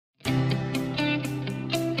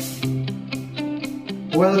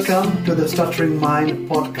Welcome to the Stuttering Mind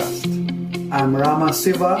podcast. I'm Rama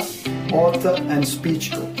Siva, author and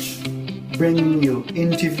speech coach, bringing you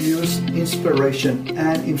interviews, inspiration,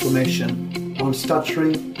 and information on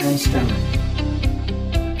stuttering and stammering.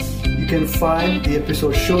 You can find the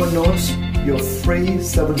episode show notes, your free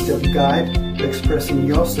 7-step guide to expressing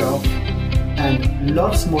yourself, and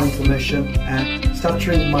lots more information at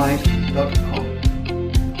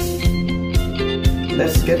stutteringmind.com.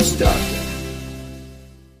 Let's get started.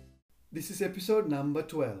 This is episode number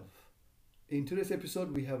 12. In today's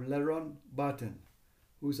episode, we have LeRon Barton,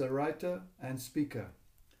 who is a writer and speaker.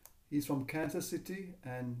 He's from Kansas City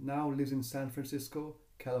and now lives in San Francisco,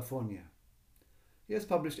 California. He has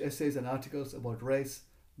published essays and articles about race,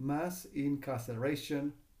 mass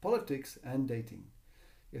incarceration, politics, and dating.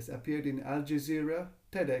 He has appeared in Al Jazeera,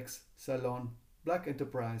 TedX, Salon, Black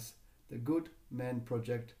Enterprise, The Good Men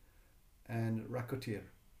Project, and Racketeer.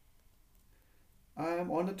 I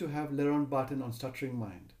am honored to have LeRon Barton on Stuttering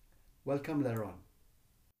Mind. Welcome, LeRon.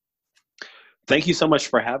 Thank you so much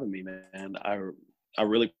for having me, man. I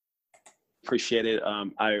really appreciate it.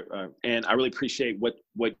 I really appreciate what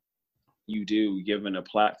you do, giving a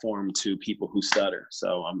platform to people who stutter.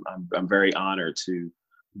 So I'm very honored to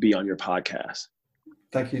be on your podcast.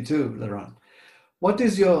 Thank you too, LeRon. What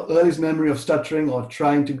is your earliest memory of stuttering or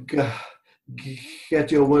trying to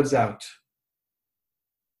get your words out?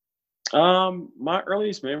 My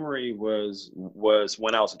earliest memory was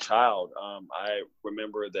when I was a child. I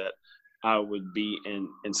remember that I would be in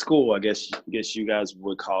school. I guess you guys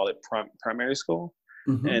would call it primary school.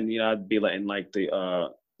 Mm-hmm. And I'd be in the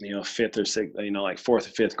fifth or sixth, like fourth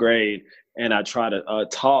or fifth grade, and I try to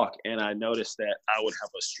talk, and I noticed that I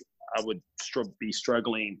would be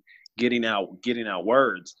struggling getting out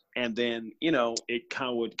words, and then it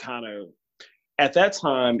would at that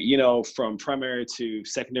time, from primary to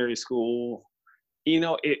secondary school,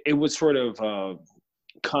 it would sort of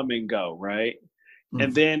come and go, right? Mm-hmm.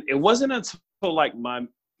 And then it wasn't until like my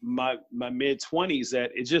mid-20s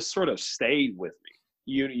that it just sort of stayed with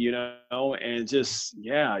me, and just,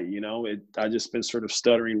 I just been sort of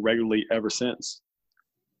stuttering regularly ever since.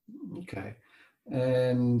 Okay.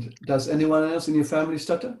 And does anyone else in your family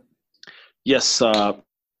stutter? Yes.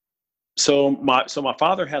 So my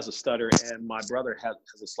father has a stutter, and my brother has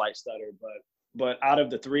a slight stutter, but out of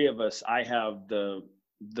the three of us, I have the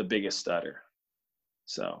biggest stutter.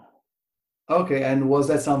 So. Okay, and was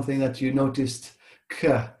that something that you noticed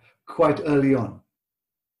quite early on?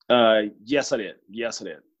 Yes, I did.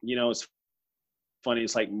 It's funny.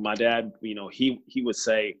 It's like my dad. He would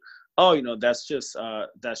say, "Oh, that's just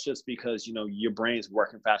because your brain's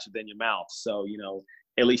working faster than your mouth. So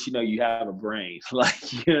at least you have a brain."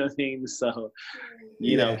 Like, you know what I mean? So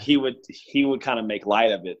he would kind of make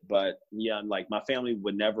light of it, but like my family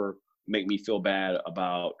would never make me feel bad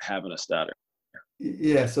about having a stutter.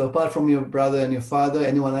 Yeah. So apart from your brother and your father,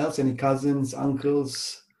 anyone else? Any cousins,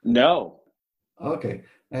 uncles? No. Okay.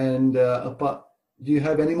 And do you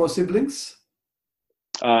have any more siblings?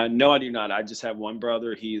 No, I do not. I just have one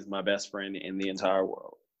brother. He's my best friend in the entire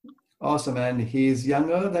world. Awesome. And he's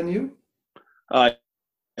younger than you?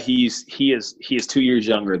 He is 2 years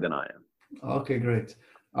younger than I am. Okay, great.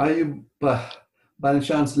 Are you by any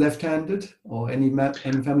chance left-handed, or any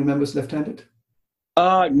family members left-handed?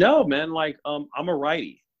 No, man. Like I'm a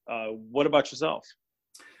righty. What about yourself?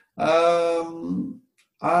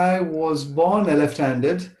 I was born a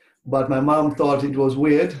left-handed, but my mom thought it was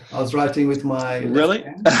weird. I was writing with my really?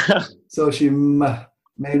 left hand, so she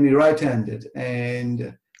made me right-handed,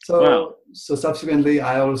 and so wow. So subsequently,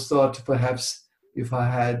 I always thought perhaps if I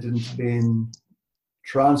hadn't been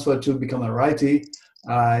transferred to become a righty,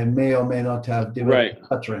 I may or may not have developed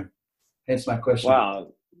stuttering. Hence my question.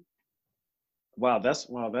 Wow, that's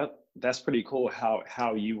pretty cool.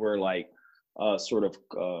 How you were like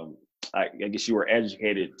I guess you were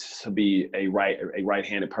educated to be a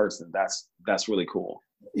right-handed person. That's really cool.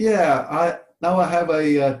 Yeah, I have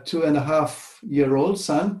a 2.5-year-old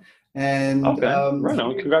son, and okay, right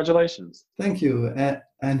on. Congratulations. Thank you.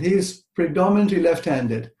 And he's predominantly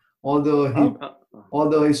left-handed,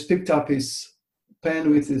 although he's picked up his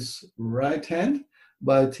pen with his right hand,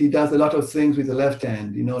 but he does a lot of things with the left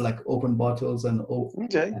hand, like open bottles and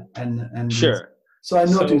and sure. So I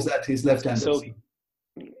noticed that he's left-handed.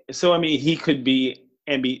 So I mean, he could be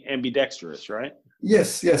ambidextrous, right?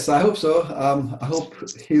 Yes, I hope so. I hope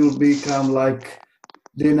he will become like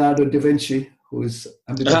Leonardo da Vinci, who is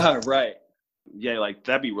ambidextrous. Right. Yeah, like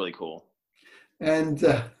that'd be really cool. And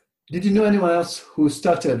did you know anyone else who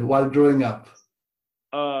stuttered while growing up?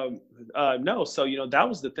 No. So, that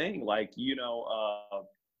was the thing. Like,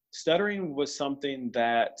 stuttering was something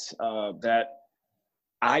that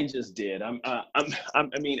I just did.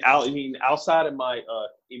 Outside of my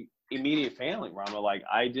immediate family, Rama, like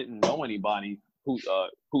I didn't know anybody who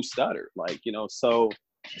stuttered, like, so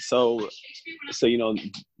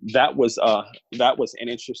that was an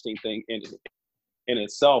interesting thing in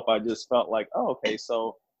itself. I just felt like, oh, okay,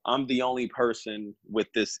 so I'm the only person with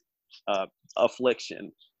this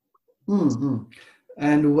affliction. Hmm.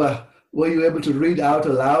 And were you able to read out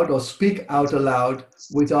aloud or speak out aloud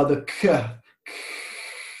without the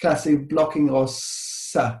classic blocking or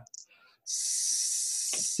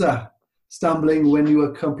stumbling when you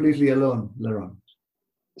were completely alone, LeRon?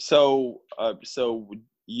 So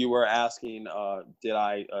you were asking, did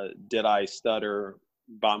I stutter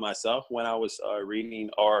by myself when I was reading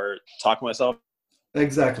or talking to myself?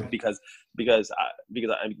 Exactly. Because I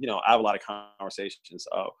have a lot of conversations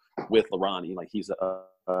with LeRon. Like he's a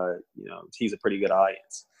pretty good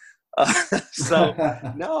audience. So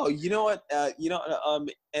no, you know what? And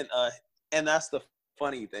that's the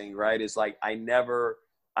funny thing, right? Is like I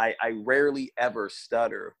rarely ever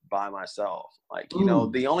stutter by myself. Like,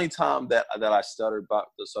 Mm, the only time that I stutter by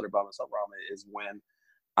myself, Rama, is when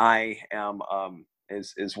I am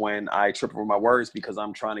is when I trip over my words because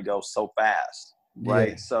I'm trying to go so fast, yeah.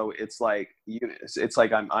 right? So it's like it's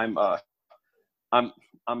like I'm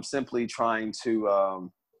I'm simply trying to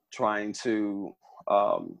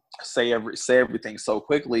say everything so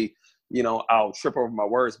quickly, I'll trip over my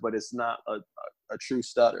words, but it's not a true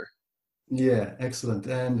stutter. Yeah, excellent.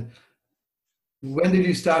 And when did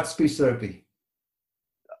you start speech therapy?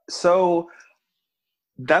 So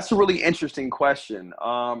that's a really interesting question.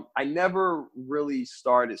 I never really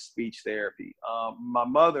started speech therapy. My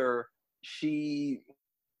mother, she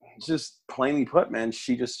just plainly put, man,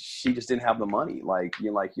 she just didn't have the money.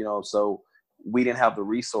 So we didn't have the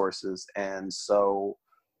resources, and so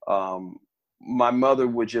my mother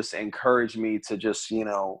would just encourage me to just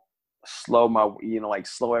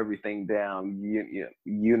slow everything down.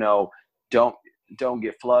 Don't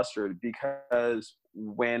get flustered, because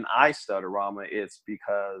when I stutter, Rama, it's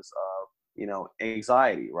because of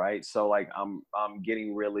anxiety, right? So like I'm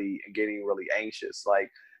getting really anxious.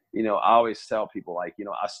 Like, I always tell people, like,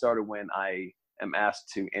 I started when I am asked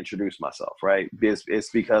to introduce myself, right? It's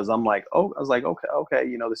because I'm like, oh, I was like,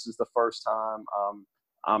 okay, this is the first time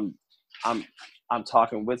I'm I'm I'm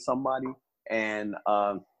talking with somebody, and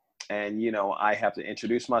I have to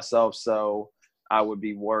introduce myself. So I would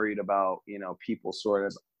be worried about people sort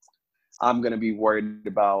of. I'm gonna be worried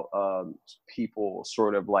about people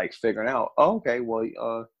sort of like figuring out, oh, okay, well,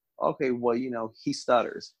 he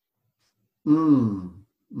stutters. Mm,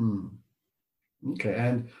 mm. Okay.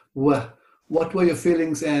 And what were your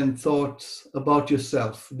feelings and thoughts about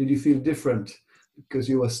yourself? Did you feel different because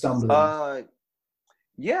you were stumbling? Uh,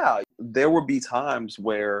 yeah, there would be times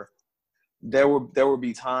where there would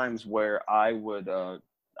be times where I would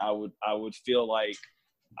feel like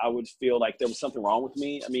there was something wrong with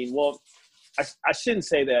me. I mean, well, I shouldn't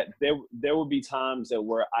say that. There would be times that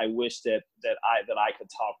where I wish that I could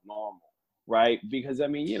talk normal, right? Because I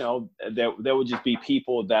mean, there would just be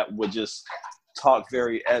people that would just talk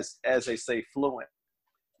very, as they say, fluent.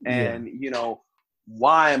 Yeah. And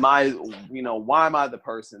why am I the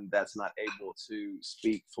person that's not able to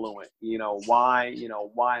speak fluent? Why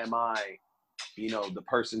am I the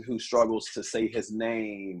person who struggles to say his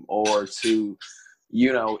name, or to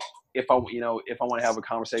you know if I want to have a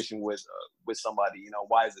conversation with somebody,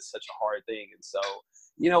 why is it such a hard thing? And so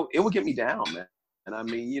it would get me down, man. And I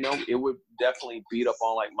mean, it would definitely beat up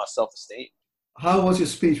on like my self-esteem. How was your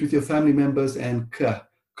speech with your family members and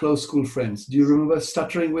close school friends? Do you remember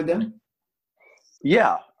stuttering with them?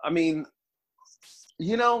 Yeah, I mean,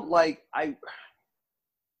 like I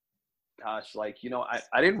gosh, like,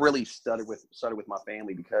 I didn't really stutter with my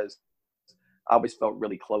family, because I always felt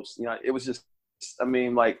really close. It was just, I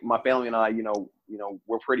mean, like my family and I,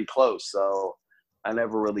 we're pretty close. So I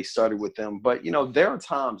never really started with them. But, there are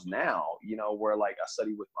times now, where like I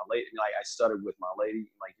study with my lady, like I stuttered with my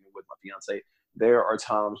lady, like, with my fiance. There are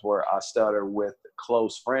times where I stutter with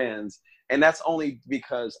close friends. And that's only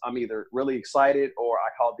because I'm either really excited, or I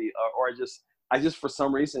call or I just, for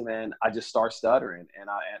some reason, man, I just start stuttering, and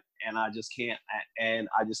I just can't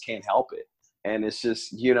help it. And it's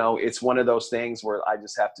just, it's one of those things where I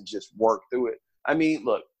just have to just work through it. I mean,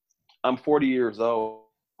 look, I'm 40 years old,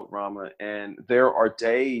 Rama, and there are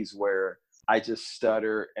days where I just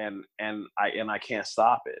stutter, and I can't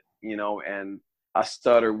stop it, and I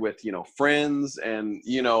stutter with, friends, and,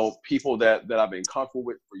 people that I've been comfortable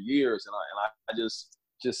with for years. And I just,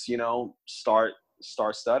 start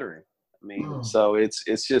stuttering. I mean, Mm. so it's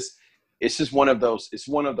just one of those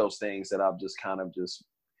things that I've just kind of just, I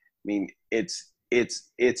mean,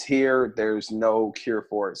 it's here. There's no cure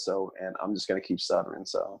for it. So, and I'm just gonna keep stuttering.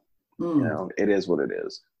 So, it is what it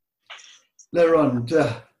is. LeRon,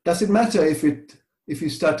 does it matter if you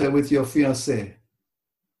stutter with your fiance?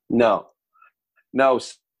 No, no.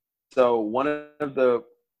 So one of the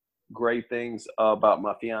great things about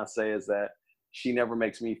my fiance is that she never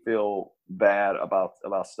makes me feel bad about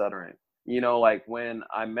stuttering. Like when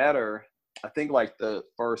I met her, I think like the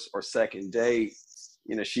first or second date,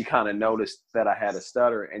 she kind of noticed that I had a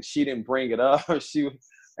stutter, and she didn't bring it up.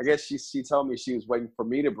 I guess she told me she was waiting for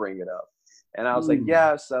me to bring it up, and I was like,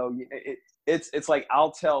 yeah. So it's like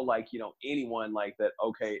I'll tell like anyone like that.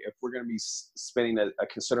 Okay, if we're gonna be spending a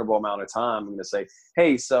considerable amount of time, I'm gonna say,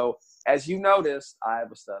 hey, so as you noticed, I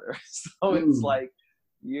have a stutter. So it's like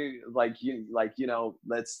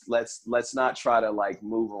let's not try to like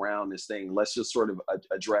move around this thing. Let's just sort of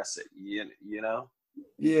address it.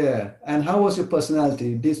 Yeah. And how was your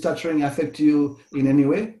personality? Did stuttering affect you in any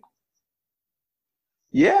way?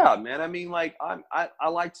 Yeah, man. I mean, like I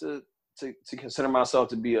like to consider myself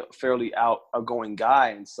to be a fairly outgoing guy,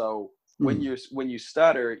 and so when you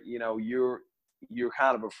stutter, you're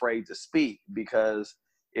kind of afraid to speak, because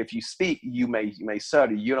if you speak, you may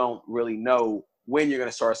stutter. You don't really know when you're going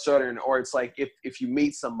to start stuttering. Or it's like if you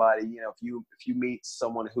meet somebody, if you meet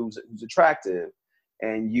someone who's attractive,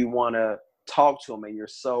 and you want to talk to them, and you're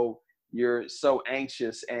so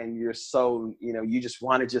anxious, and you're so you just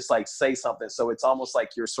want to just like say something. So it's almost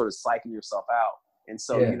like you're sort of psyching yourself out, and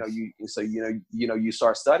so Yes. you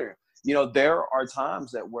start stuttering. There are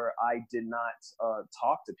times that where I did not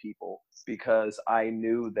talk to people because I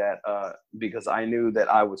knew that I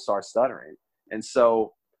would start stuttering. And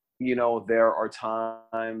so there are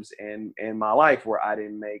times in my life where I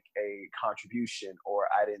didn't make a contribution, or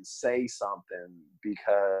I didn't say something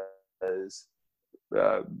because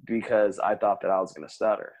I thought that I was going to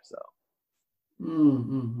stutter. So.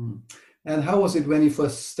 Mm-hmm. And how was it when you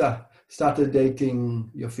first started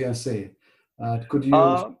dating your fiance? Could you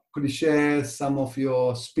Um, could you share some of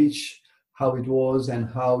your speech, how it was, and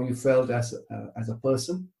how you felt as a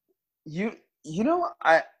person? you you know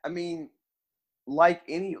I mean, like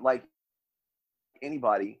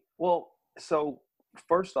anybody. Well, so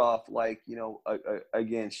first off, like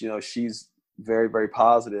again, she's very, very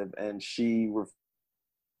positive, and she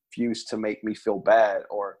refused to make me feel bad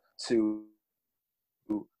or to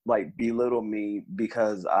like belittle me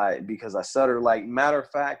because I stutter. Like, matter of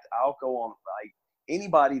fact, I'll go on, like,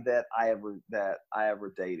 anybody that I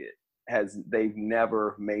ever dated they've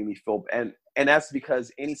never made me feel, and that's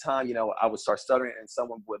because anytime I would start stuttering and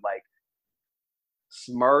someone would like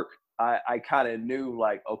smirk, I kind of knew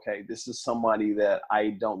like, okay, this is somebody that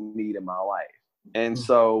I don't need in my life. And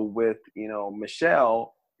so with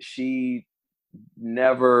Michelle, she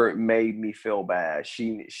never made me feel bad.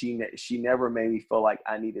 She never made me feel like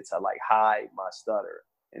I needed to like hide my stutter.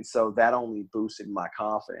 And so that only boosted my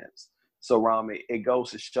confidence. So Rami, it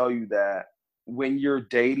goes to show you that when you're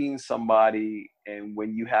dating somebody and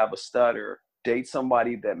when you have a stutter, date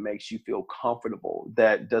somebody that makes you feel comfortable,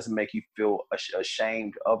 that doesn't make you feel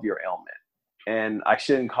ashamed of your ailment. And I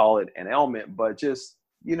shouldn't call it an ailment, but just,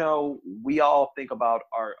 we all think about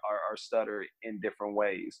our stutter in different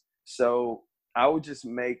ways. So I would just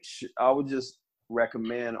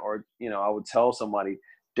recommend, or, I would tell somebody,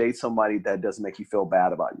 date somebody that doesn't make you feel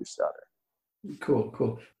bad about your stutter. Cool,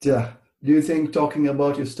 cool. Yeah. Do you think talking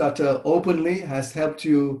about your stutter openly has helped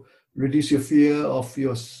you reduce your fear of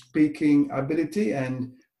your speaking ability,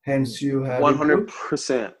 and hence you have improved?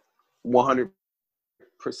 100%,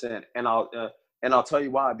 100%. And I'll tell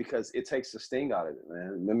you why, because it takes the sting out of it,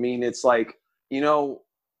 man. I mean, it's like,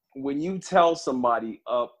 when you tell somebody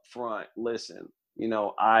up front, listen,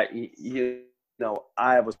 I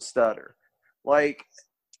have a stutter. Like,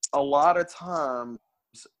 a lot of times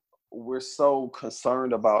we're so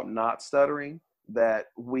concerned about not stuttering that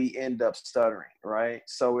we end up stuttering, right?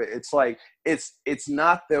 So it's like it's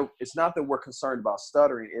not that we're concerned about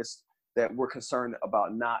stuttering, it's that we're concerned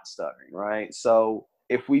about not stuttering, right? So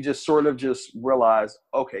if we just sort of just realize,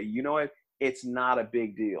 okay, you know what, it's not a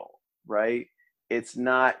big deal, right? It's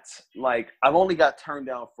not like I've only got turned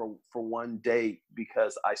down for one date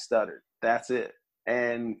because I stuttered. That's it.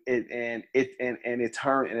 And it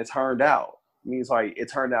turned out, means like it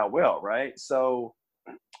turned out well, right? So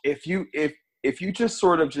if you just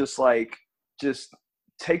sort of just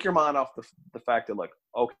take your mind off the fact that, like,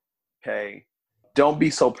 okay, don't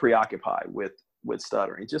be so preoccupied with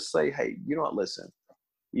stuttering. Just say, hey, listen,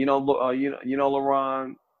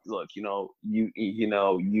 LeRon, look,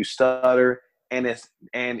 you stutter, and it's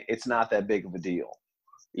not that big of a deal.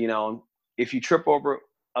 If you trip over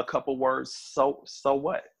a couple words, so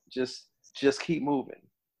what? Just just keep moving.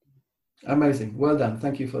 Amazing. Well done.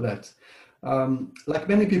 Thank you for that. Like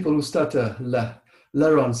many people who stutter,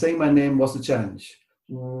 LeRon, saying my name was a challenge.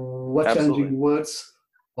 What Absolutely. challenging words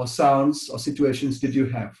or sounds or situations did you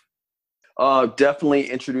have? Definitely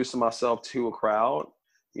introducing myself to a crowd.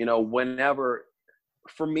 Whenever,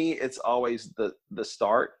 for me, it's always the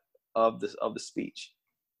start of the speech.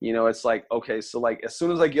 It's like, okay, so like as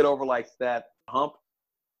soon as I get over like that hump,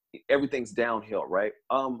 everything's downhill, right?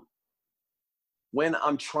 When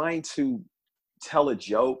I'm trying to tell a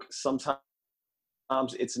joke, sometimes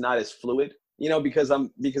it's not as fluid, because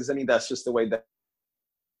that's just the way that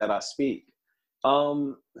I speak.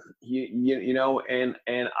 And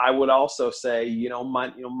I would also say, my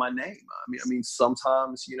name. I mean,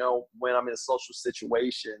 sometimes, when I'm in social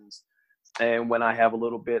situations and when I have a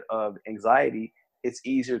little bit of anxiety, it's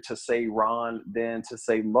easier to say Ron than to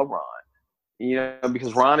say LeRon.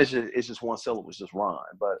 Because Ron is just one syllable, it's just Ron.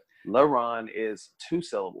 But LeRon is two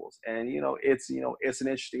syllables, and it's an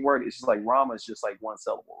interesting word. It's just like Rama is just like one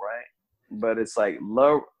syllable, right? But it's like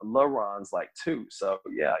LeRon's like two. So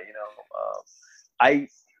yeah, I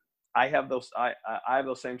I have those I have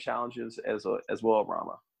those same challenges as well,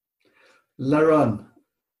 Rama. LeRon,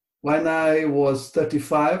 when I was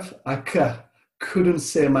 35, I couldn't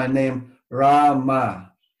say my name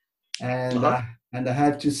Rama, and Uh-huh. I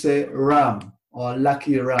had to say Ram or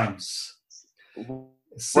Lucky Rams.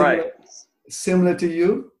 Right. Similar to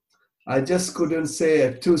you, I just couldn't say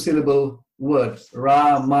a two-syllable word,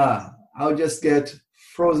 Rama. I'll just get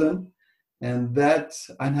frozen, and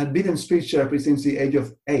I had been in speech therapy since the age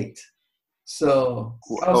of 8. So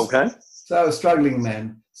Okay. I was struggling,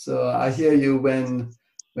 man. So I hear you when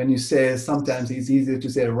you say sometimes it's easier to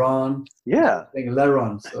say Ron, Yeah. like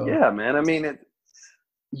LeRon. So Yeah, man. I mean,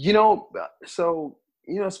 so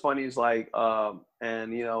it's funny. It's like,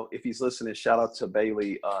 and if he's listening, shout out to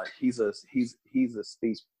Bailey. He's a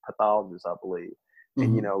speech pathologist, I believe,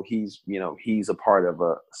 and he's a part of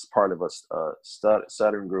a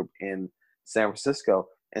stuttering group in San Francisco.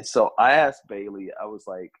 And so I asked Bailey. I was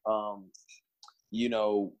like,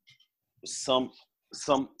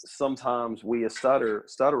 sometimes we as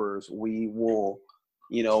stutterers, we will,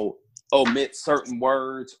 omit certain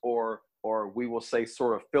words, or we will say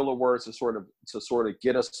sort of filler words to sort of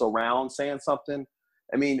get us around saying something.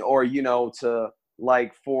 I mean, or to,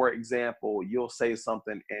 like, for example, you'll say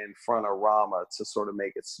something in front of Rama to sort of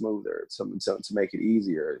make it smoother, to make it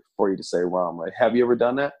easier for you to say Rama. Have you ever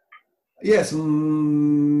done that? yes,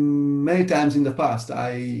 many times in the past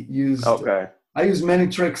I used many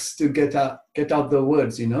tricks to get out the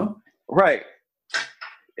words. Right.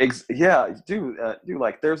 Yeah, dude,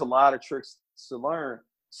 like there's a lot of tricks to learn.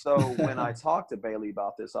 So when I talked to Bailey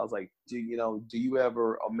about this, I was like, do you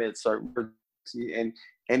ever omit certain words?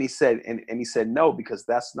 And he said no, because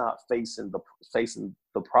that's not facing the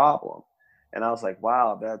problem. And I was like,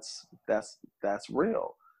 wow, that's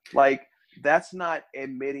real. Like, that's not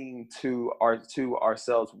admitting to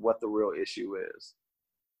ourselves what the real issue is.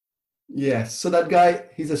 Yes. So that guy,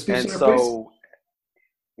 he's a speech And therapist, so,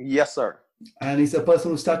 yes, sir. and he's a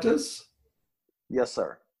person who stutters. Yes,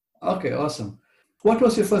 sir. Okay, awesome. What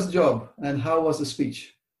was your first job, and how was the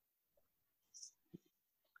speech?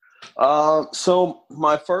 So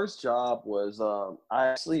my first job was, I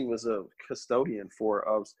actually was a custodian for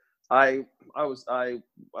I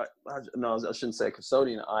no, I shouldn't say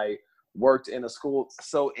custodian. I worked in a school.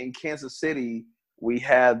 So in Kansas City, we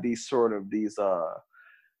had these summer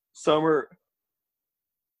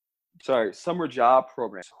job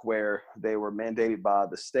programs where they were mandated by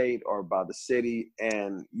the state or by the city,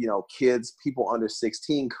 and people under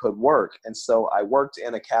 16 could work. And so I worked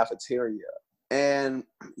in a cafeteria, and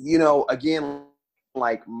again,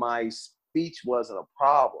 like, my speech wasn't a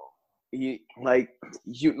problem. There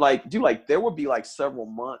would be like several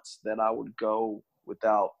months that I would go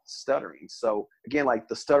without stuttering. So again, like,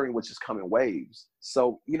 the stuttering would just come in waves.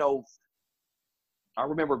 So I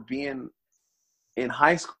remember being in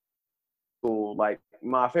high school, like,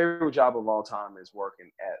 my favorite job of all time is working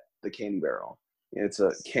at the Candy Barrel. It's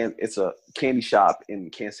a candy shop in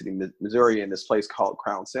Kansas City, Missouri, in this place called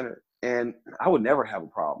Crown Center. And I would never have a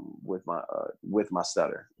problem with my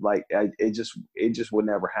stutter. Like, it just would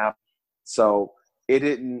never happen. So it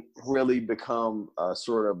didn't really become a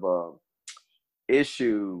sort of a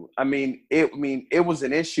issue. It was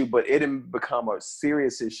an issue, but it didn't become a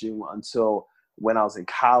serious issue until when I was in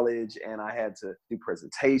college and I had to do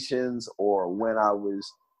presentations, or when I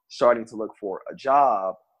was starting to look for a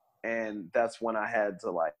job. And that's when I had to,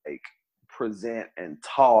 like, present and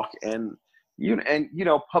talk. And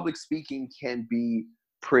public speaking can be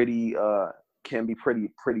pretty can be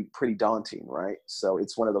pretty daunting, right? So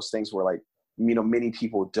it's one of those things where, like, you know, many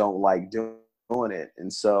people don't like doing it,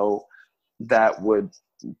 and so that would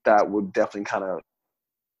definitely kind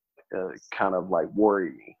of like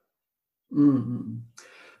worry me. Mm-hmm.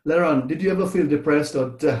 LeRon, did you ever feel depressed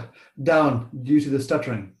or down due to the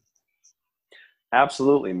stuttering?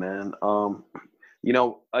 Absolutely, man. You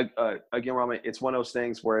know, again, Raman, it's one of those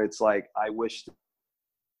things where it's like, I wish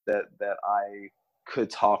that I could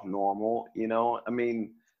talk normal. You know, I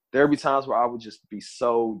mean, there'd be times where I would just be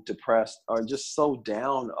so depressed or just so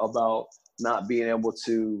down about not being able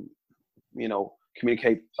to, you know,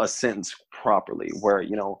 communicate a sentence properly, where,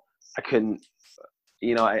 you know, I couldn't,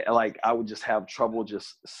 you know, I would just have trouble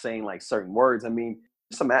just saying like certain words. I mean,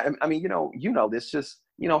 you know, this just,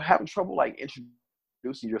 you know, having trouble like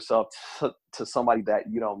introducing yourself to somebody that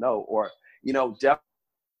you don't know, or, you know,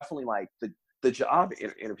 definitely like the job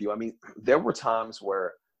interview. I mean, there were times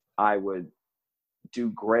where I would do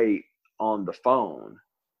great on the phone,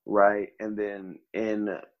 right? And then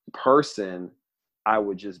in person, I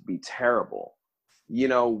would just be terrible. You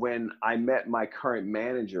know, when I met my current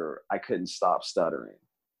manager, I couldn't stop stuttering.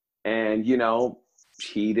 And, you know,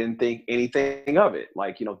 he didn't think anything of it.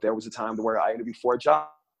 Like, you know, there was a time where I interviewed for a job,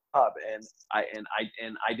 and I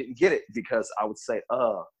didn't get it because I would say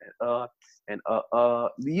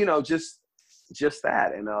you know, just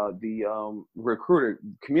that. And the recruiter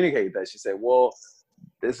communicated that. She said, well,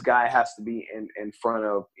 this guy has to be in front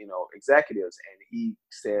of, you know, executives, and he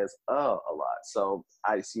says a lot. So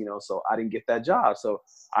so I didn't get that job. So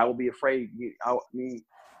I will be afraid. I mean,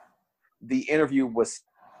 the interview was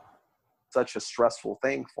such a stressful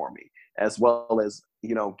thing for me, as well as,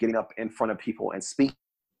 you know, getting up in front of people and speaking.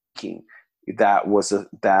 And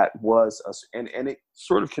it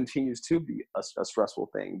sort of continues to be a stressful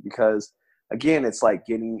thing, because again, it's like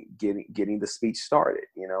getting the speech started.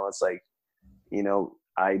 You know, it's like, you know,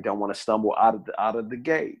 I don't want to stumble out of the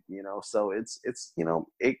gate, you know. So it's you know,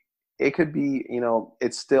 it could be, you know,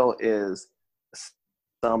 it still is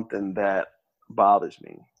something that bothers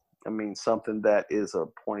me. I mean, something that is a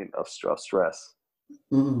point of stress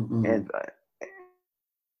Mm-hmm.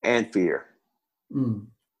 and fear. Mm.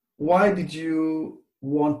 Why did you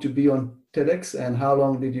want to be on TEDx, and how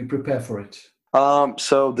long did you prepare for it?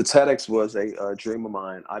 So the TEDx was a dream of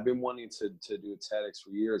mine. I've been wanting to do TEDx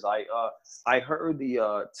for years. I heard the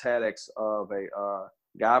TEDx of a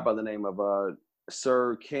guy by the name of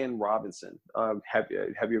Sir Ken Robinson. Have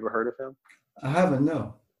you ever heard of him? I haven't,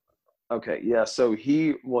 no. Okay, yeah. So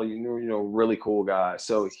you know, really cool guy.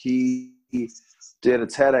 So he did a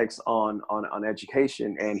TEDx on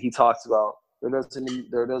education, and he talks about there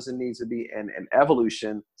doesn't need to be an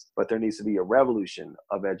evolution, but there needs to be a revolution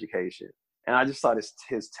of education. And I just thought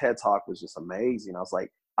his TED talk was just amazing. I was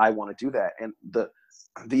like, I want to do that. And the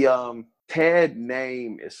TED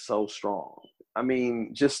name is so strong. I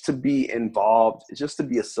mean, just to be involved, just to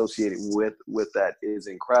be associated with that is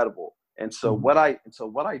incredible. And so what I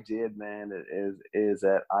did, man, is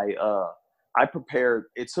that I prepared.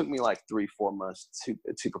 It took me like 3-4 months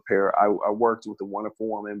to prepare. I worked with a wonderful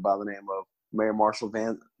woman by the name of Mary Marshall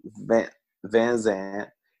Van Zandt,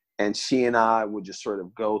 and she and I would just sort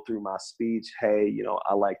of go through my speech. Hey, you know,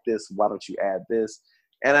 I like this. Why don't you add this?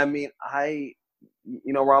 And I mean,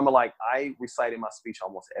 you know, Rama, like, I recited my speech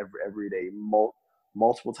almost every day,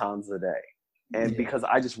 multiple times a day. And because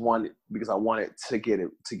I wanted to get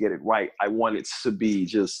it right. I wanted to be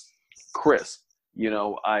just crisp. You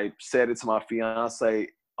know, I said it to my fiance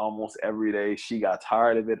almost every day. She got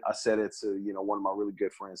tired of it. I said it to, you know, one of my really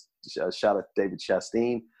good friends. Shout out to David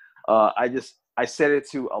Chastain. I said it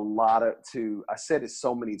I said it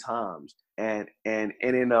so many times, and it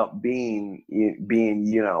ended up being,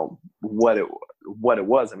 you know, what it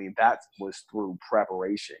was. I mean, that was through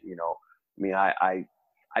preparation. You know, I mean,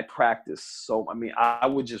 I practiced. So, I mean, I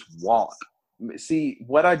would just walk. See,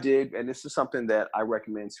 what I did, and this is something that I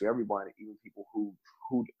recommend to everyone, even people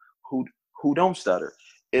who don't stutter,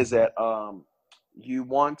 is that you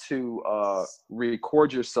want to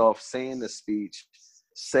record yourself saying the speech,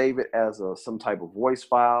 save it as some type of voice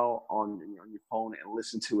file on your phone, and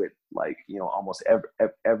listen to it, like, you know, almost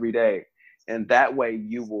every day. And that way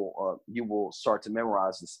you will start to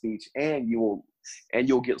memorize the speech, and you'll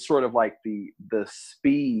get sort of like the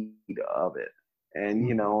speed of it. And,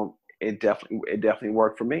 you know, it definitely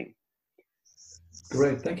worked for me.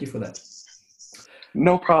 Great, thank you for that.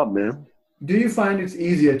 No problem, man. Do you find it's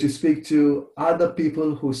easier to speak to other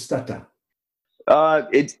people who stutter?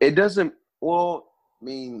 It doesn't. Well, I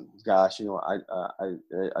mean, gosh, you know,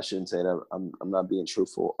 I shouldn't say that. I'm not being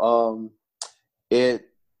truthful. I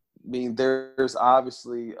mean, there's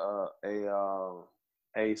obviously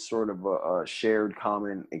a sort of a shared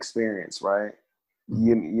common experience, right?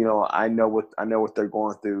 Mhm. You know, I know what they're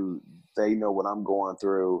going through. They know what I'm going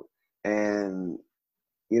through, and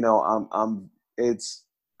you know, I'm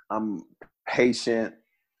patient.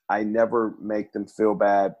 I never make them feel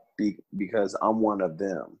bad because I'm one of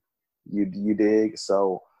them. You dig?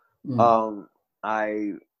 So Mm. um,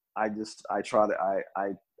 I I try to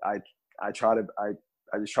I I try to I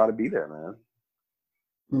just try to be there, man.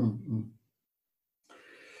 Mm. Mm.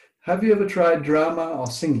 Have you ever tried drama or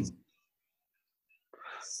singing?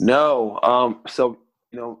 No, so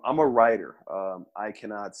you know, I'm a writer. I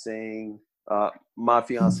cannot sing. My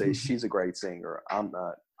fiance, she's a great singer. I'm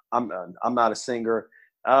not. I'm not a singer.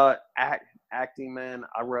 Acting, man.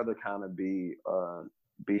 I'd rather kind of be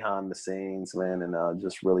behind the scenes, man, and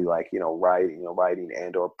just really like writing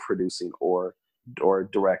and or producing or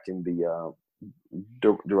directing the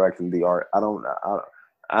directing the art. I don't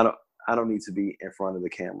I don't need to be in front of the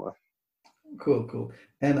camera. Cool, cool.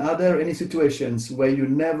 And are there any situations where you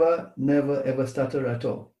never, ever stutter at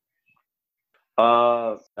all?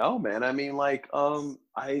 No, man. I mean, like, I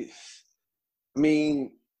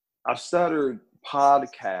mean, I've stuttered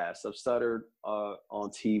podcasts. I've stuttered on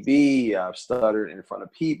TV. I've stuttered in front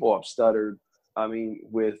of people. I've stuttered. I mean,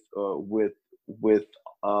 with the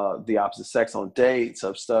opposite sex on dates.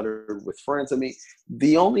 I've stuttered with friends. I mean,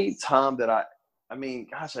 the only time that I mean,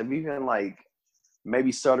 gosh, I've even like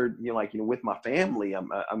maybe stuttered, with my family. I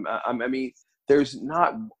mean, there's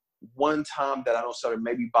not one time that I don't stutter.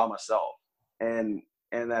 Maybe by myself, and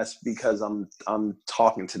that's because I'm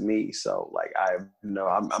talking to me. So like I'm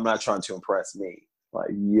not trying to impress me. Like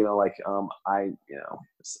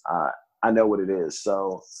I know what it is.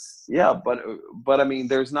 So yeah, but I mean,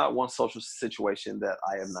 there's not one social situation that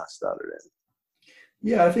I have not stuttered in.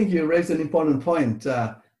 Yeah, I think you raised an important point.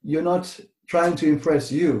 You're not trying to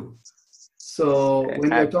impress you. So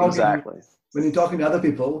Exactly. when you're talking to other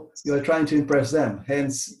people, you're trying to impress them.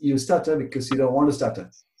 Hence, you stutter because you don't want to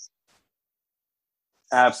stutter.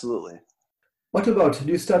 Absolutely. What about,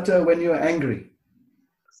 do you stutter when you're angry?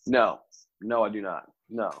 No, no, I do not.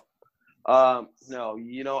 No. No,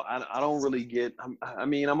 I don't really get. I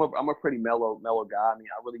mean, I'm a pretty mellow guy. I mean,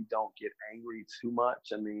 I really don't get angry too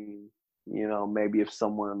much. I mean, maybe if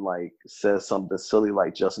someone like says something silly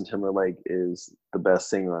like Justin Timberlake is the best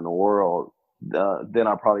singer in the world, then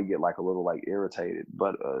I probably get like a little like irritated.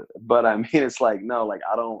 But I mean, it's like no, like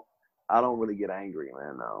I don't really get angry,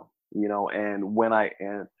 man. No, and when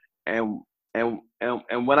and and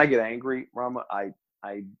when I get angry, Rama, I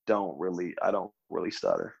don't really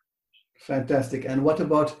stutter. Fantastic. And what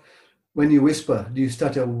about when you whisper? Do you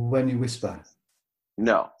stutter when you whisper?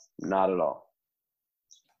 No, not at all.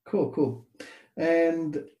 Cool, cool.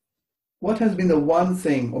 And what has been the one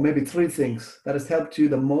thing, or maybe three things, that has helped you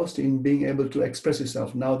the most in being able to express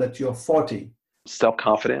yourself now that you're 40?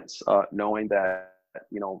 Self-confidence, knowing that,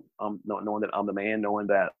 knowing that I'm the man, knowing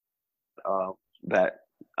that, that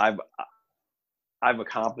I've, I've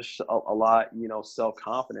accomplished a lot,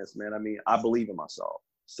 self-confidence, man. I mean, I believe in myself.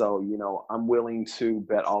 So, I'm willing to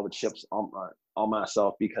bet all the chips on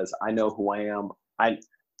myself because I know who I am. I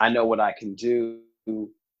know what I can do,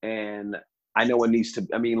 and I know what needs to,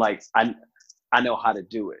 I mean, like, I know how to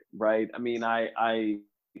do it. Right. I mean, I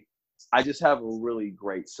just have a really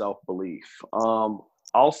great self-belief.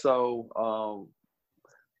 Also,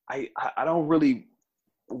 I don't really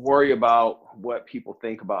worry about what people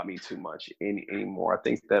think about me too much anymore. I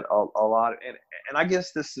think that a lot, and I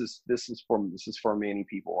guess this is for many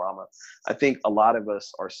people. I think a lot of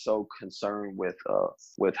us are so concerned with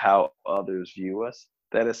how others view us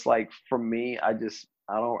that it's like for me, I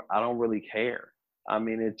don't really care. I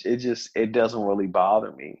mean, it doesn't really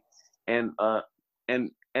bother me, and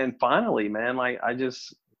and finally, man, like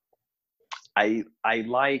I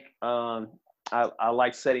like I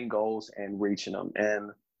like setting goals and reaching them,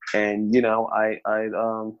 and a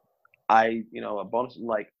bonus,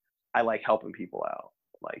 like I like helping people out.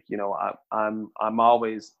 Like I'm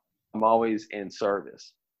always in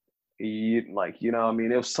service. I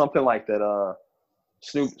mean, it was something like that.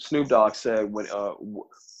 Snoop Dogg said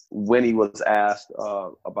when he was asked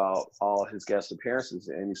about all his guest appearances,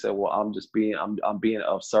 and he said, "Well, I'm being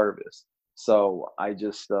of service." So I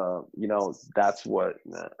just that's what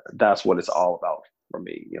it's all about for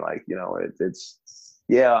me. It's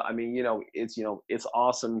yeah. I mean, it's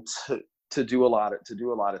awesome to do a lot of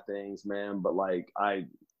things, man. But like I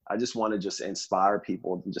just want to just inspire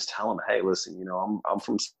people and just tell them, hey, listen, I'm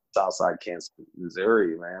from Southside Kansas,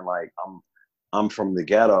 Missouri, man. Like I'm from the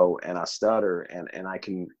ghetto and I stutter and I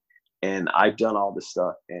can and I've done all this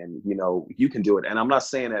stuff and you can do it. And I'm not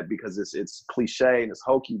saying that because it's cliche and it's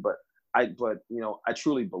hokey, but but I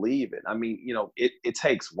truly believe it. I mean, it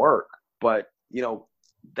takes work, but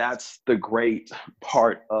that's the great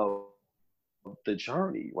part of the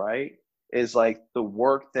journey, right? Is like the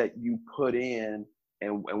work that you put in,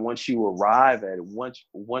 and once you arrive at it, once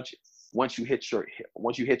you hit your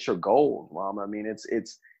goal, Mom. I mean,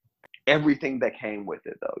 it's everything that came with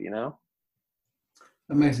it, though.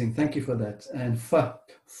 Amazing. Thank you for that. And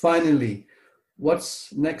finally,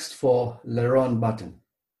 what's next for LeRon Barton?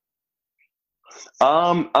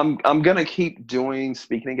 I'm gonna keep doing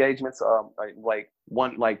speaking engagements. Like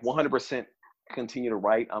 100% continue to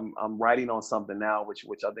write. I'm writing on something now, which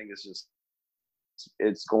I think is just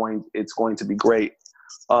it's going to be great.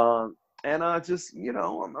 And I just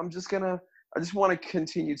I just want to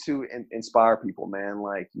continue to inspire people, man.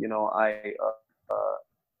 Like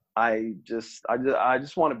I just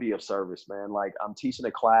want to be of service, man. Like I'm teaching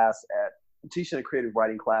a creative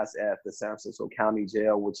writing class at the San Francisco County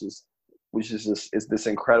Jail, which is this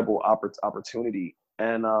incredible opportunity.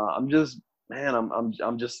 And I'm just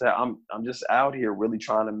out here really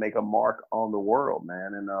trying to make a mark on the world,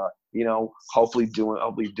 man. And hopefully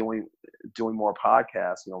doing more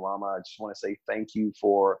podcasts. Rama, I just want to say thank you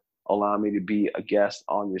for allowing me to be a guest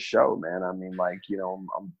on your show, man. I mean, like,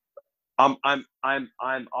 I'm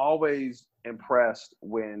always impressed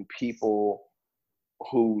when people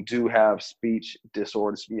who do have speech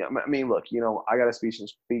disorders. I mean, look, I got a speech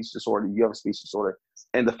disorder. You have a speech disorder,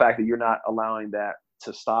 and the fact that you're not allowing that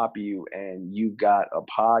to stop you, and you got a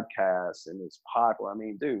podcast and it's popular. I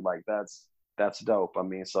mean, dude, like that's dope. I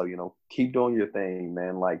mean, so keep doing your thing,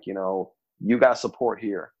 man. Like you got support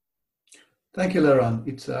here. Thank you, LeRon.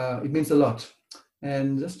 It means a lot.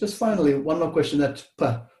 And just finally, one more question that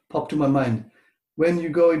popped to my mind. When you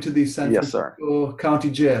go into the San Francisco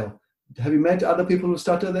County Jail, have you met other people who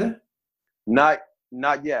stutter there? Not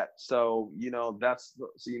yet. So that's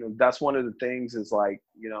one of the things is like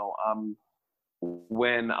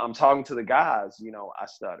when I'm talking to the guys, I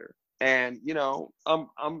stutter, and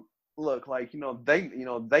I'm look like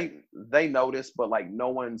they notice, but like no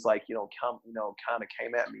one's like kind of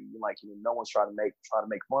came at me, like no one's trying to make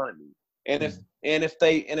fun of me. And if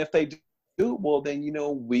they do, well then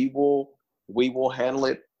we will handle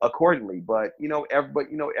it accordingly. But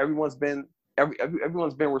everyone's been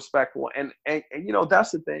respectful, and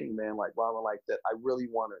that's the thing, man. Like Ronald, like that I really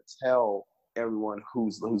want to tell everyone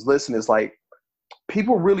who's listening is like,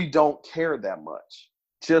 people really don't care that much.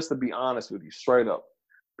 Just to be honest with you, straight up,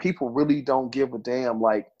 people really don't give a damn.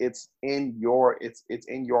 Like it's in your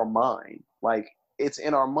mind. Like it's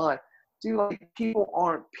in our mind, dude. Like people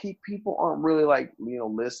aren't really like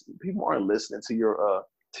listen. People aren't listening to your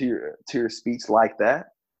speech like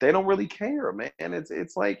that. They don't really care, man.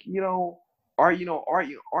 It's like are you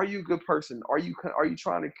a good person? Are you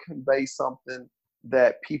trying to convey something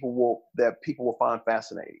that people will find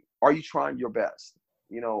fascinating? Are you trying your best?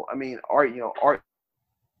 I mean, are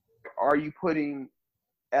you putting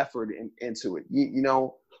effort into it?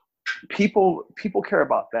 People care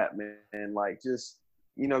about that, man. And like just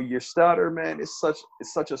your stutter, man, it's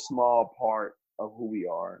such a small part of who we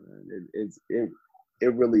are, man.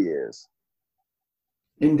 It really is.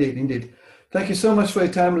 Indeed. Thank you so much for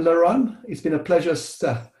your time, LeRon. It's been a pleasure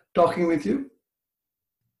talking with you.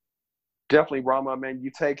 Definitely, Rama, man.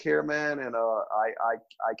 You take care, man, and I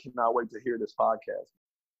cannot wait to hear this podcast.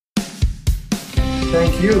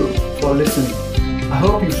 Thank you for listening. I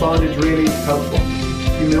hope you found it really helpful.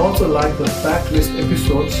 You may also like the backlist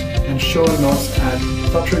episodes and show notes at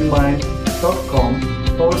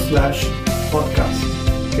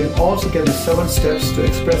stutteringmind.com/podcast. You can also get the 7 steps to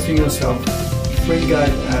expressing yourself free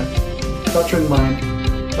guide at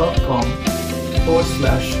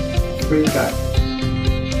stutteringmind.com/free guide.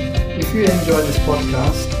 If you enjoyed this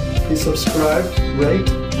podcast, please subscribe, rate,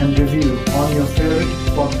 and review on your favorite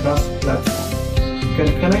podcast platform. You can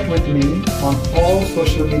connect with me on all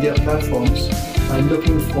social media platforms by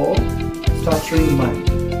looking for Stuttering Mind.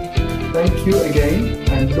 Thank you again,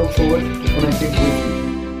 and look forward to connecting with you.